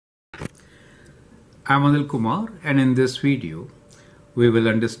I'm Anil Kumar, and in this video we will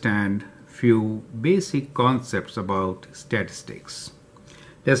understand few basic concepts about statistics.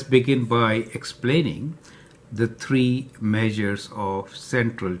 Let's begin by explaining the three measures of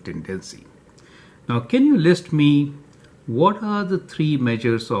central tendency. Now, can you list me what are the three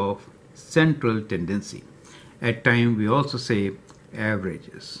measures of central tendency? At times we also say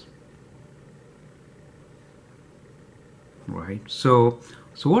averages. Right? So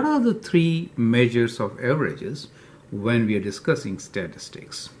what are the three measures of averages when we are discussing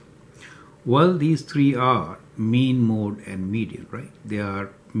statistics? Well, these three are mean, mode, and median, right? They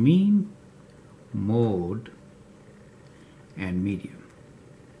are mean, mode, and median.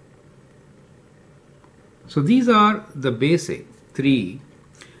 So these are the basic three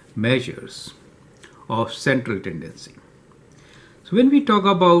measures of central tendency. So when we talk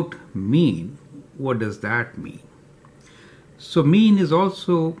about mean, what does that mean? So mean is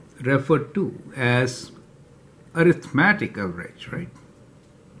also referred to as arithmetic average, right?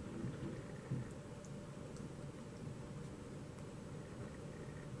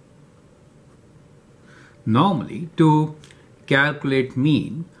 Normally, to calculate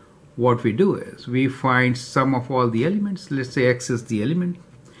mean, what we do is we find sum of all the elements. Let's say x is the element.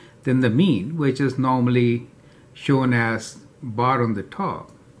 Then the mean, which is normally shown as bar on the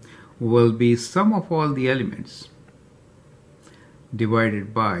top, will be sum of all the elements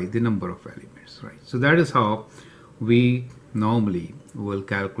divided by the number of elements, right? So that is how we normally will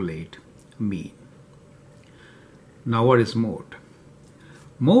calculate mean. Now, what is mode?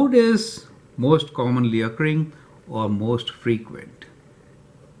 Mode is most commonly occurring or most frequent.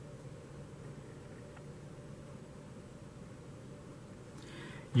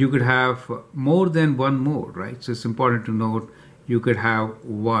 You could have more than one mode, right? So it's important to note you could have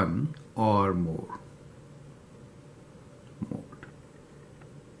one or more mode.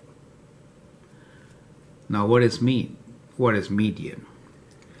 Now, what is mean? What is median?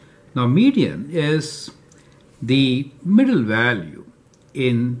 Now, median is the middle value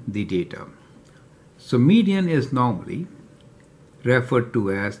in the data. So median is normally referred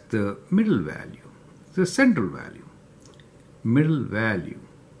to as the middle value, the central value, middle value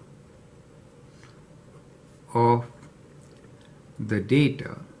of the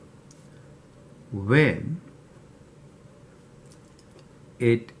data when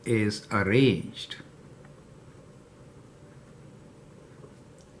it is arranged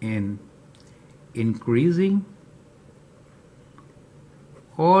in increasing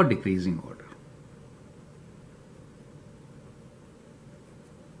or decreasing order.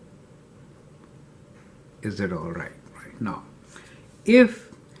 Is that all right? Right now,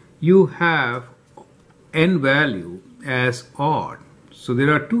 if you have n value as odd, so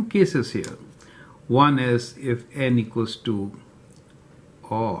there are two cases here. One is if n equals to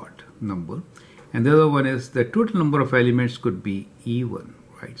odd number, and the other one is the total number of elements could be even,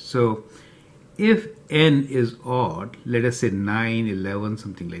 right? So if n is odd, let us say 9, 11,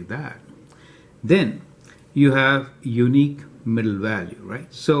 something like that, then you have unique middle value,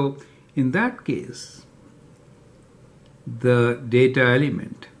 right? So in that case, the data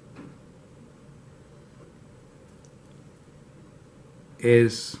element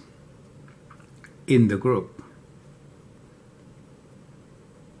is in the group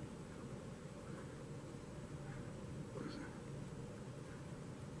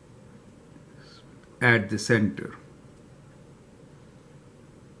at the center.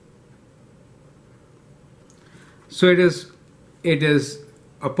 So it is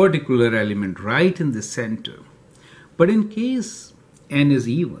a particular element right in the center. But in case n is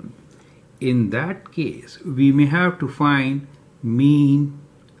even, in that case we may have to find mean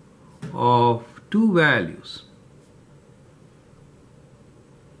of two values,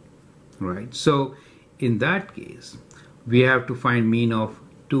 right? So in that case we have to find mean of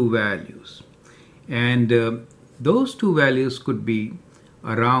two values, and those two values could be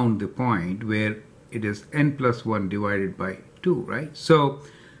around the point where it is n plus 1 divided by 2, right? So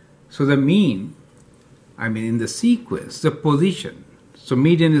the mean, I mean in the sequence, the position, so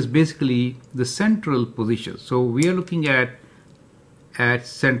median is basically the central position. So we are looking at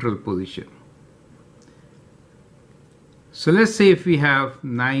central position. So let's say if we have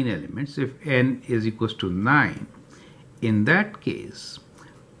 9 elements, if n is equals to 9, in that case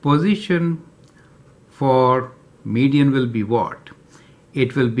position for median will be what?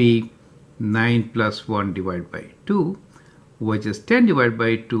 It will be 9 plus 1 divided by 2, which is 10 divided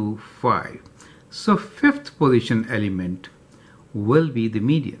by 2, 5. So fifth position element will be the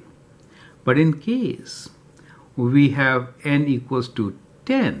median. But in case we have n equals to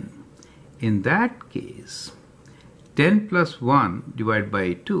 10, in that case 10 plus 1 divided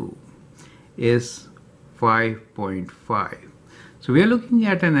by 2 is 5.5. So we are looking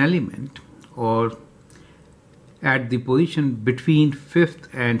at an element or at the position between 5th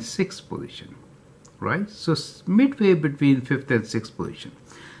and 6th position, right? So midway between 5th and 6th position.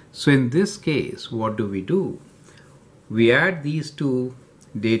 So in this case, what do? We add these two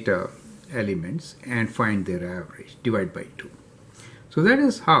data elements and find their average, divide by 2. So that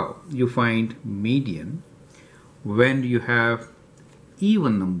is how you find median when you have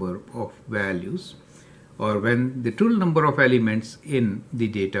even number of values, or when the total number of elements in the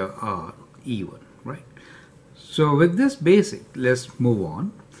data are even, right? So with this basic, let's move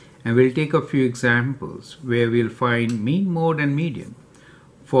on, and we'll take a few examples where we'll find mean, mode, and median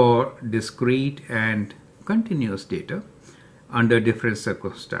for discrete and continuous data under different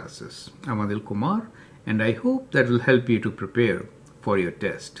circumstances. I'm Anil Kumar, and I hope that will help you to prepare for your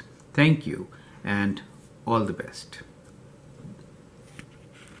test. Thank you and all the best.